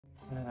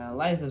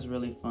Life is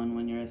really fun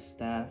when you're a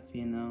staff,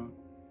 you know.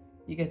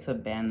 You get to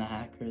ban the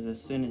hackers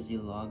as soon as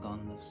you log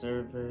on the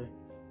server.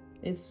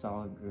 It's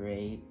all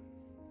great.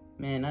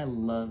 Man, I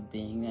love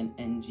being an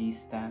NG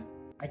staff.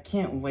 I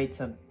can't wait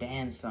to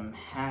ban some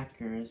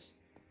hackers.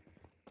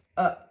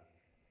 Uh,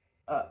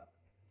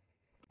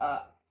 uh,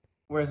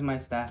 where's my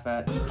staff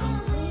at?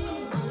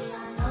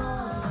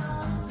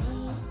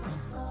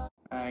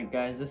 Alright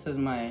guys, this is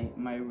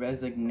my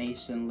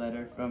resignation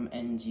letter from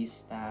NG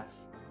staff.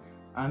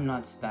 I'm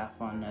not staff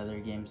on other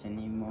games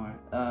anymore.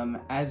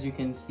 As you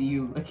can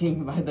see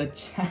looking by the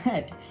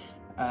chat,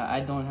 I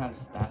don't have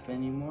staff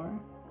anymore.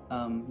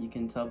 You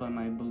can tell by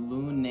my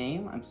blue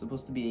name, I'm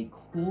supposed to be a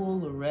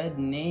cool red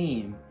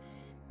name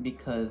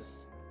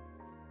because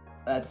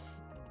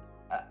that's...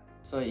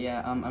 so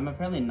yeah, I'm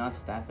apparently not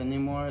staff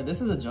anymore. This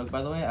is a joke,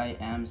 by the way. I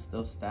am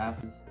still staff.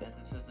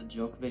 This is a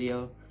joke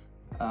video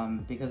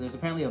because there's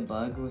apparently a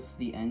bug with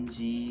the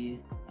NG,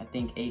 I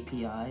think,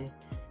 API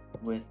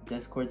with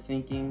Discord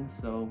syncing,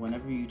 so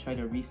whenever you try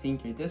to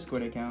resync your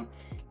Discord account,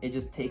 it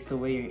just takes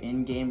away your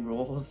in-game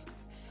roles.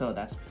 So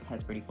that's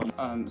pretty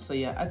fun. So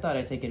yeah, I thought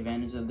I'd take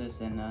advantage of this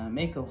and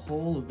make a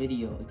whole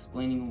video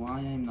explaining why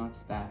I'm not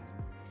staff,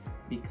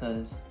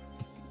 because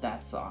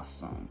that's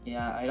awesome.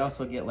 Yeah, I'd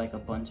also get like a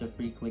bunch of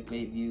free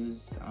clickbait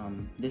views.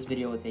 This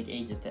video will take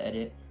ages to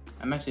edit.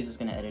 I'm actually just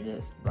gonna edit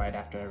this right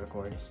after I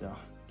record, so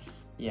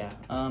yeah.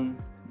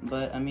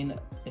 But I mean,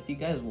 if you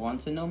guys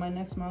want to know my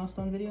next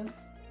milestone video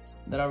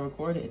that I'll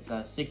record, it's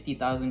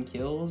 60,000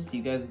 kills.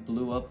 You guys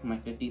blew up my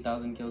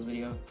 50,000 kills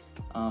video.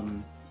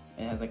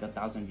 It has like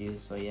 1,000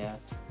 views, so yeah.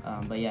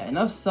 But yeah,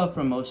 enough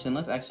self-promotion.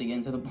 Let's actually get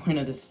into the point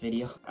of this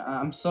video.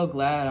 I'm so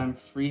glad I'm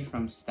free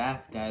from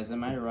staff, guys.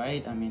 Am I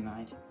right? I mean,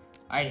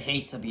 I'd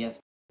hate to be a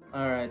staff.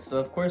 Alright, so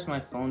of course my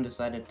phone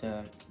decided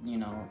to, you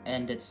know,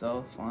 end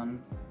itself on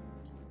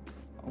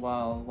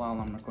while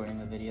I'm recording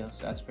the video,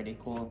 so that's pretty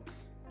cool.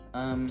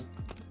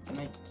 Can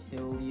I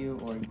kill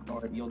you,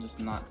 or you'll just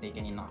not take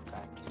any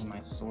knockback to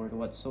my sword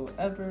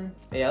whatsoever?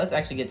 But yeah, let's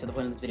actually get to the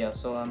point of this video.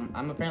 So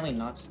I'm apparently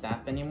not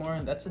staff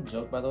anymore. That's a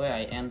joke, by the way.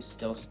 I am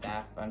still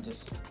staff.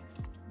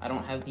 I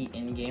don't have the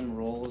in-game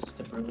roles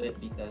to prove it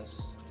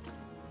because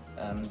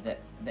the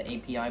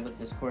API with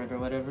Discord or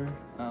whatever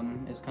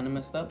is kind of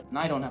messed up.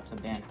 Now I don't have to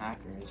ban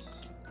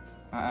hackers.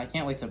 I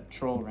can't wait to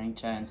troll rank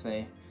chat and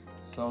say,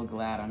 so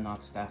glad I'm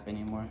not staff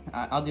anymore.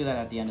 I'll do that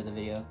at the end of the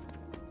video.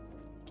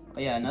 Oh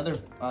yeah,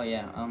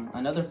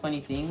 another funny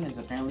thing is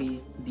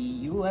apparently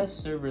the US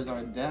servers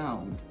are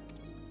down,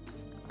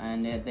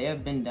 and they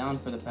have been down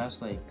for the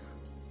past like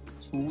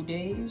 2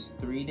 days,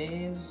 3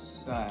 days.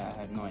 I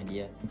have no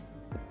idea.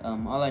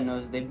 All I know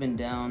is they've been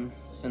down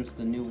since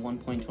the new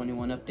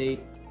 1.21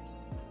 update,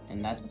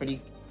 and that's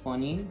pretty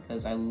funny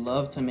because I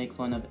love to make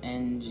fun of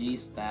NG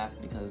staff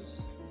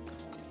because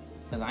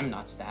I'm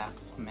not staff.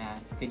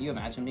 Man, could you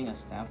imagine being a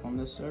staff on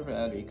this server?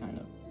 That'd be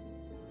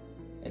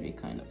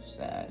kind of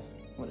sad.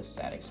 What a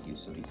sad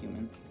excuse to be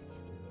human.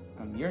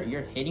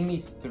 You're hitting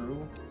me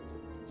through.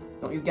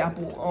 Don't you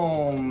gapple?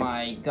 Oh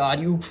my god,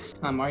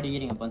 I'm already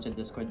getting a bunch of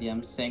Discord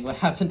DMs saying what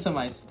happened to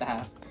my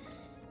staff.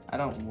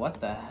 What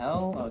the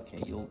hell?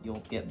 Okay,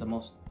 you'll get the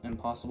most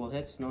impossible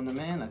hits known to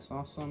man. That's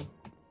awesome.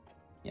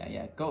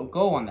 Yeah,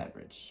 go on that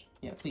bridge.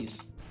 Yeah, please,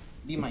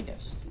 be my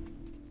guest.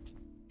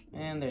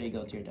 And there you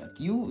go to your death.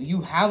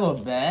 You have a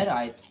bed?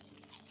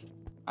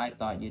 I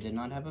thought you did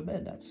not have a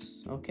bed.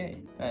 That's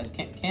okay. Guys,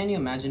 can you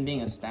imagine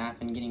being a staff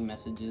and getting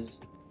messages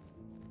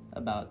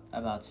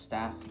about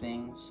staff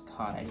things?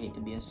 God, I'd hate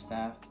to be a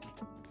staff.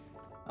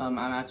 I'm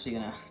actually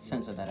gonna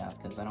censor that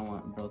out because I don't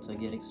want bro to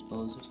get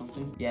exposed or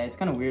something. Yeah, it's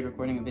kind of weird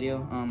recording a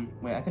video.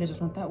 Wait, I could have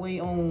just went that way.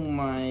 Oh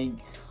my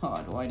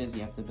god, why does he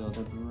have to build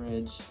a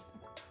bridge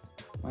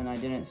when I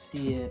didn't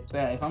see it? So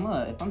yeah, if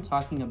I'm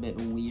talking a bit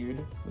weird,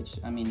 which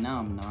I mean now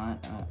I'm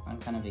not. I'm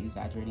kind of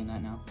exaggerating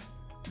that now.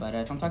 But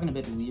if I'm talking a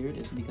bit weird,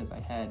 it's because I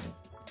had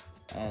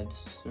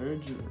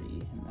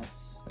surgery, and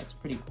that's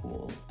pretty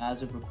cool.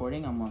 As of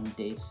recording, I'm on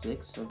day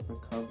 6 of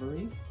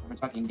recovery. We're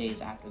talking days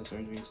after the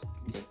surgery, it's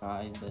day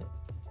 5, but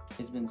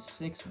it's been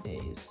 6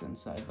 days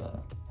since I've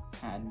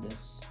had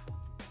this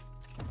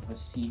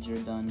procedure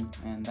done,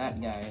 and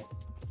that guy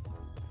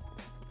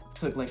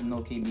took like no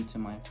KB to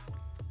my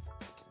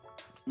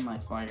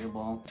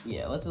fireball.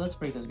 Yeah, let's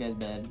break this guy's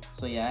bed.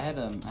 So yeah, I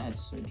had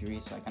surgery,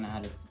 so I kind of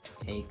had to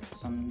take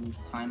some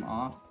time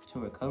off to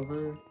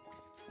recover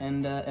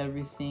and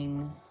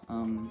everything.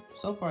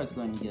 So far it's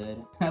going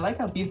good. I like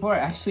how people are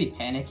actually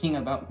panicking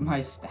about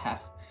my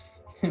staff.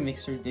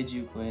 Mixer, did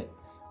you quit?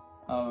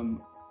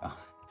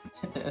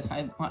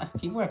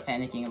 People are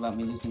panicking about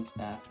me losing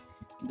staff.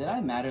 Did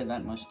I matter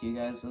that much to you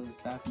guys as a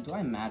staff? Do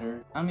I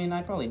matter? I mean,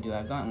 I probably do.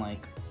 I've gotten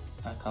like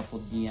a couple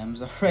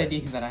DMs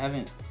already that I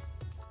haven't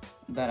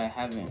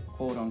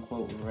quote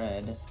unquote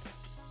read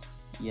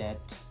yet.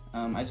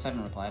 I just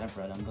haven't replied. I've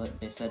read them, but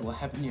they said, what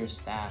happened to your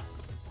staff?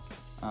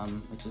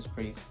 Which is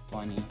pretty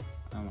funny.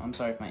 I'm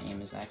sorry if my aim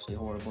is actually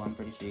horrible. I'm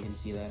pretty sure you can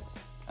see that.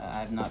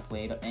 I've not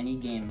played any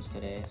games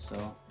today,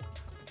 so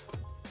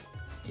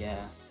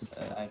yeah,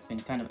 I've been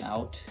kind of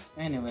out.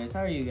 Anyways,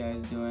 how are you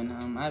guys doing?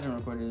 I haven't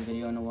recorded a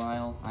video in a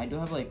while. I do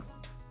have like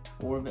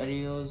 4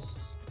 videos,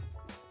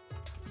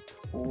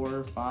 4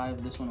 or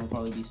 5. This one will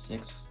probably be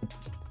 6.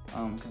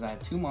 Because I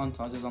have 2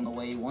 montages on the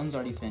way. One's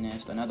already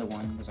finished. Another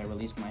one because I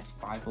released my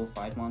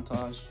 505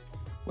 montage.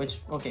 Which,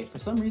 okay, for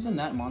some reason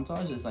that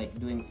montage is like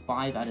doing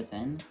 5 out of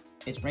 10.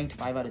 It's ranked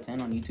 5 out of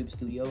 10 on YouTube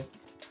Studio.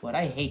 But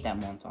I hate that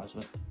montage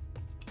with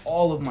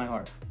all of my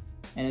heart.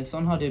 And it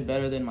somehow did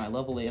better than my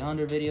level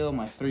 800 video,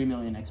 my 3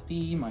 million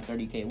XP, my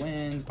 30k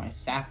wins, my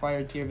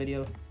Sapphire tier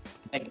video.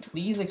 Like,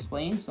 please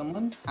explain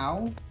someone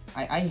how.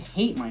 I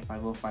hate my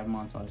 505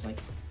 montage. Like,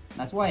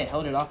 that's why I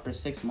held it off for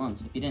 6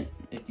 months.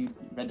 If you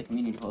read the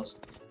community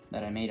post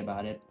that I made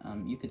about it,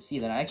 you could see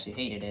that I actually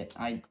hated it.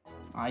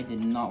 I did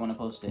not want to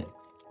post it.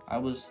 I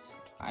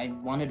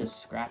wanted to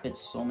scrap it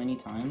so many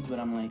times, but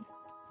I'm like,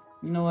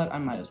 you know what? I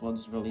might as well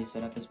just release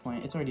it at this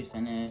point. It's already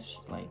finished.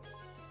 Like,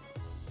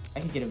 I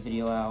could get a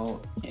video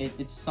out.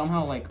 It's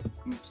somehow like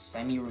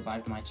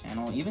semi-revived my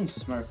channel. Even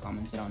Smurf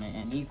commented on it,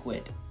 and he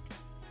quit.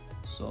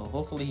 So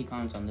hopefully he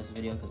comments on this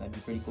video because that'd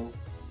be pretty cool.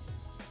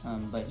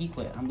 But he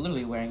quit. I'm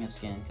literally wearing a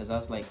skin because I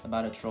was like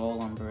about a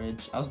troll on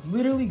bridge. I was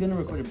literally gonna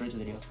record a bridge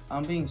video.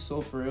 I'm being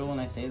so for real when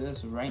I say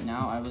this. Right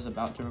now, I was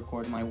about to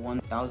record my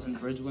 1,000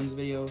 bridge wins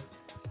video.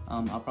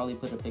 I'll probably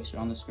put a picture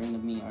on the screen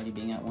of me already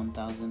being at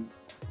 1,000.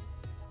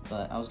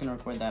 But I was gonna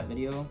record that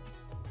video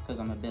because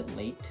I'm a bit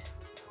late.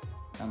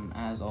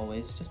 As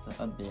always, just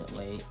a bit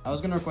late. I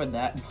was gonna record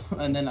that,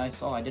 and then I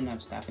saw I didn't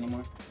have staff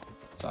anymore.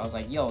 So I was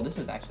like, yo, this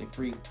is actually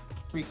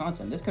free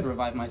content. This could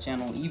revive my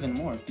channel even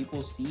more. If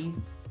people see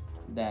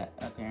that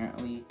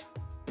apparently,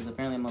 because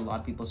apparently I'm a lot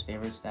of people's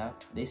favorite staff.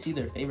 They see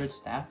their favorite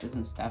staff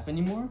isn't staff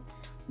anymore.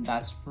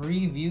 That's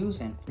free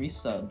views and free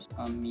subs.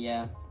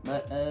 Yeah,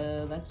 but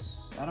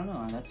I don't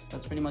know.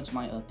 That's pretty much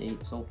my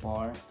update so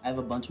far. I have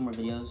a bunch more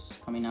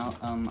videos coming out.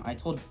 I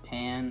told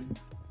Pan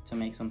to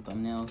make some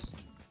thumbnails.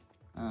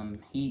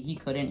 He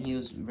couldn't. He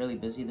was really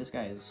busy. This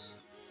guy is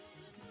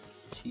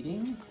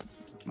cheating,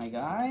 my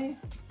guy.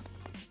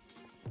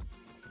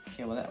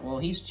 Okay, well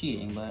he's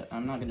cheating, but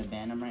I'm not gonna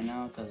ban him right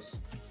now because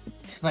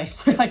like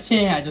I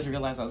can't. I just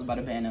realized I was about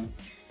to ban him.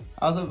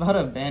 I was about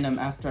to ban him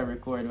after I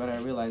record, but I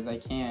realized I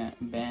can't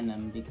ban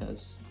him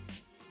because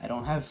I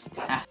don't have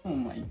staff. Oh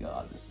my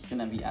god, this is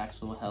gonna be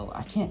actual hell.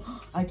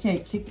 I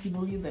can't kick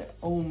people either.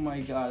 Oh my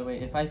god,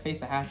 wait, if I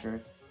face a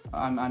hacker,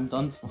 I'm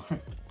done for.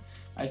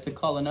 I have to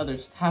call another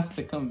staff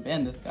to come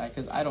ban this guy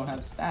because I don't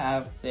have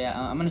staff. So yeah,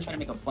 I'm gonna try to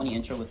make a funny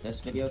intro with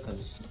this video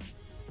because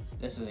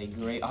this is a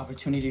great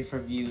opportunity for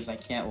views. I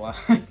can't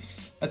lie.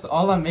 That's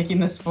all I'm making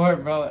this for,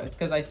 bro. It's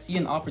because I see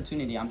an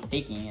opportunity. I'm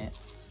taking it.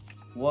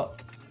 What?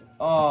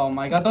 Oh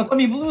my god, don't tell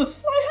me Blue is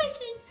fly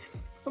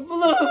hacking!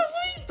 Blue,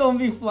 please don't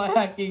be fly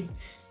hacking!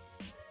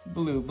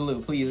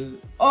 Blue, please.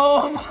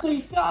 Oh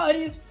my god,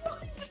 he's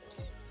fly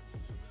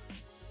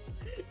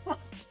hacking!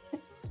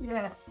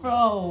 Yeah.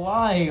 Bro,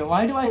 why?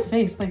 Why do I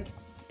face like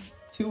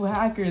 2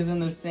 hackers in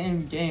the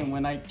same game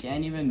when I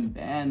can't even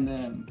ban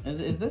them?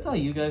 Is this how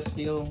you guys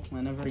feel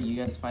whenever you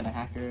guys find a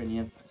hacker and you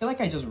have... I feel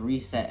like I just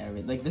reset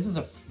everything. Like, this is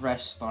a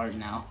fresh start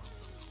now.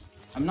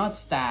 I'm not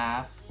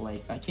staff,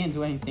 like, I can't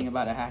do anything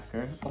about a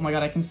hacker. Oh my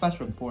god, I can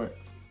slash report.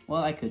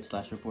 Well, I could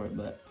slash report,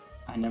 but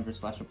I never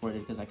slash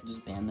reported because I could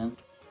just ban them.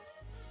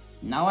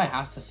 Now I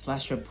have to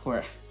slash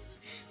report.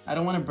 I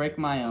don't want to break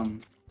my,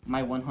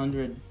 my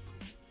 100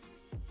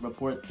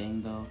 report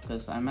thing, though,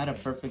 because I'm at a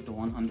perfect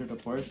 100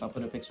 reports. I'll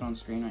put a picture on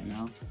screen right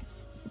now.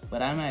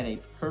 But I'm at a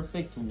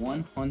perfect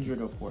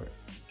 100 report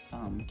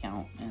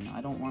count, and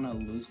I don't want to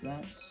lose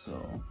that,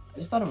 so... I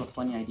just thought of a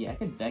funny idea. I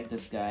could beg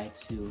this guy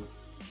to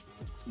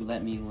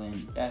let me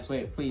win. Guys,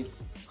 wait,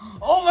 please.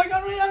 Oh my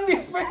god, wait, I'm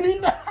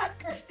befriending the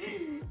hacker!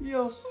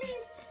 Yo,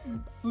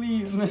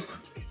 please, man.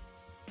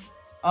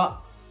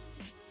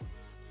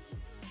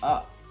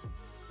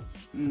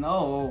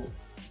 No.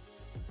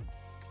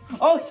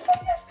 Oh, he said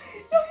yes!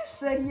 Yo, he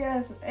said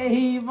yes!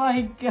 Hey,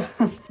 my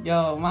god.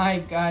 Yo, my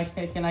god,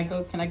 can I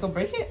go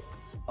break it?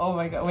 Oh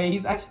my god, wait,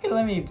 he's actually gonna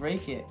let me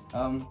break it.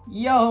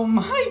 Yo,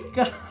 my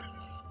god.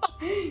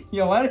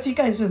 Yo, why don't you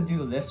guys just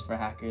do this for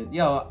hackers?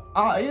 Yo,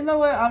 you know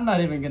what? I'm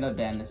not even gonna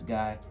ban this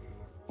guy.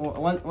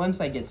 Once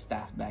I get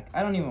staff back,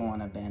 I don't even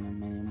want to ban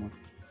him anymore.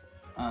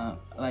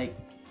 Like,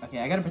 okay,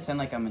 I gotta pretend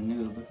like I'm a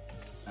noob,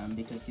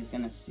 because he's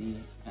gonna see.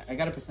 I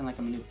gotta pretend like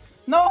I'm a noob.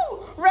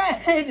 No,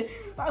 red.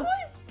 What?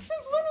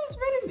 Since when was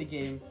red in the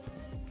game?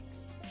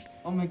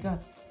 Oh my god.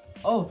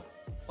 Oh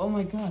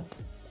my god.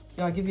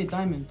 Yo, I'll give you a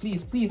diamond.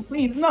 Please.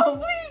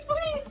 No,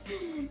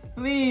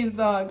 please,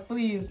 dog,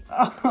 please.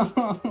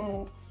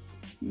 Oh.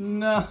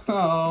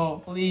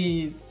 No,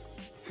 please.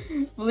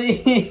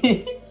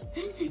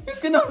 He's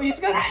gonna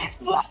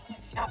explode.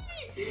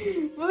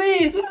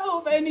 Please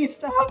help, any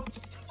stop.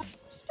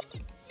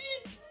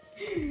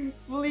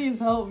 Please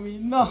help me.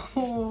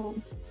 No.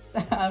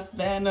 Staff,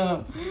 ban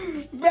him.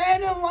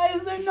 Why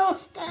is there no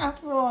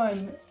staff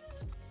on?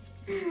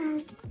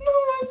 No,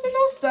 why is there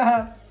no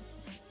staff?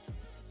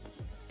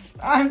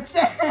 I'm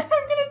dead. I'm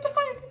gonna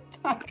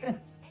die.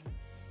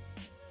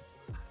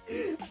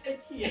 I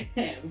can't.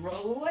 Bro,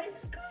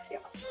 what's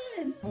going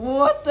on?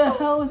 What the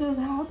hell just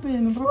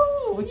happened,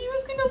 bro? He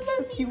was gonna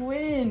let me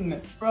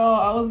win. Bro,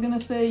 I was gonna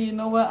say, you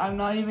know what? I'm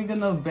not even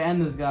gonna ban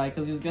this guy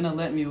because he's gonna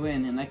let me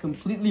win. And I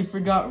completely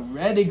forgot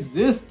red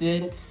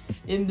existed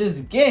in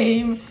this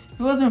game. If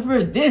it wasn't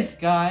for this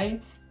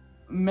guy,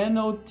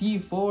 Meno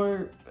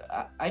T4,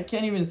 I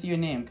can't even see your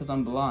name because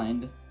I'm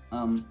blind.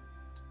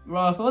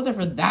 Bro, if it wasn't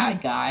for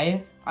that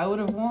guy, I would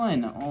have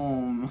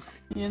won.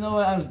 You know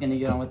what? I'm just gonna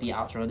get on with the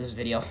outro of this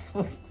video.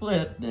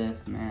 Flip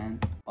this, man.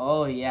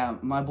 Oh yeah,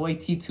 my boy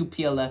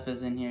T2PLF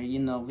is in here. You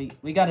know,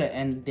 we gotta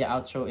end the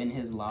outro in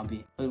his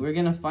lobby. But we're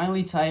gonna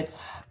finally type,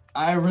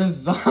 I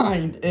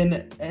resigned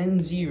in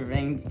NG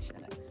ranked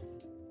chat.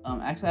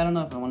 Actually, I don't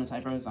know if I want to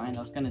type I resigned.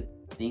 I was kind of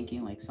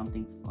thinking like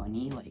something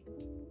funny, like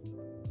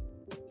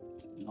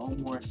no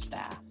more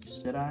staff.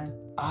 Should I?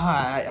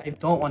 I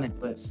don't want to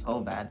do it so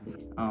badly.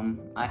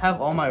 I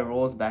have all my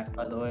roles back,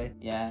 by the way.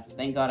 Yeah,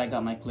 thank God I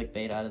got my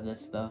clickbait out of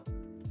this stuff.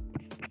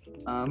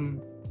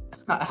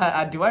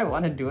 Do I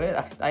want to do it?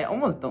 I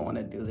almost don't want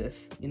to do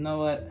this. You know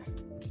what?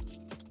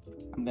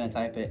 I'm gonna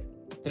type it.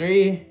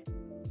 3,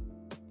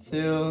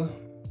 2,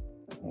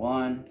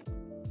 1.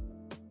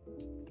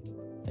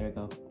 There we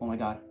go. Oh my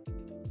God.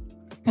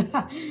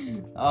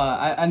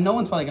 No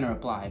one's probably gonna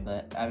reply,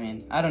 but I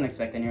mean, I don't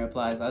expect any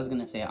replies. I was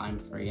gonna say I'm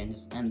free and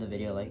just end the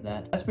video like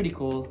that. That's pretty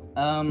cool.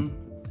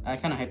 I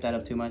kind of hyped that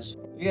up too much.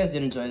 If you guys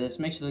did enjoy this,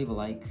 make sure to leave a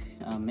like.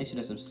 Make sure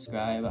to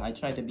subscribe. I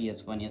tried to be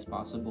as funny as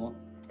possible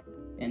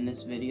in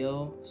this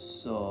video.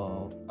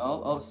 So,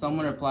 oh,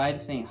 someone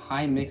replied saying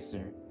hi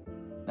Mixer.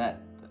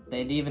 That they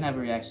didn't even have a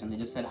reaction. They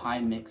just said hi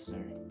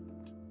Mixer.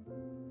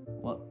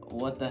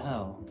 What the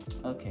hell?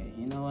 Okay,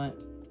 you know what?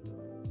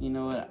 You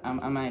know what?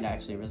 I might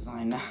actually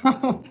resign now.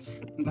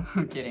 No,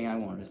 I'm kidding. I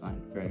won't resign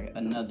for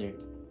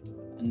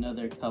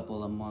another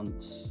couple of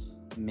months,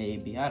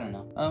 maybe. I don't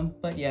know.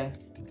 But yeah.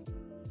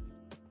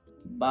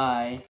 Bye.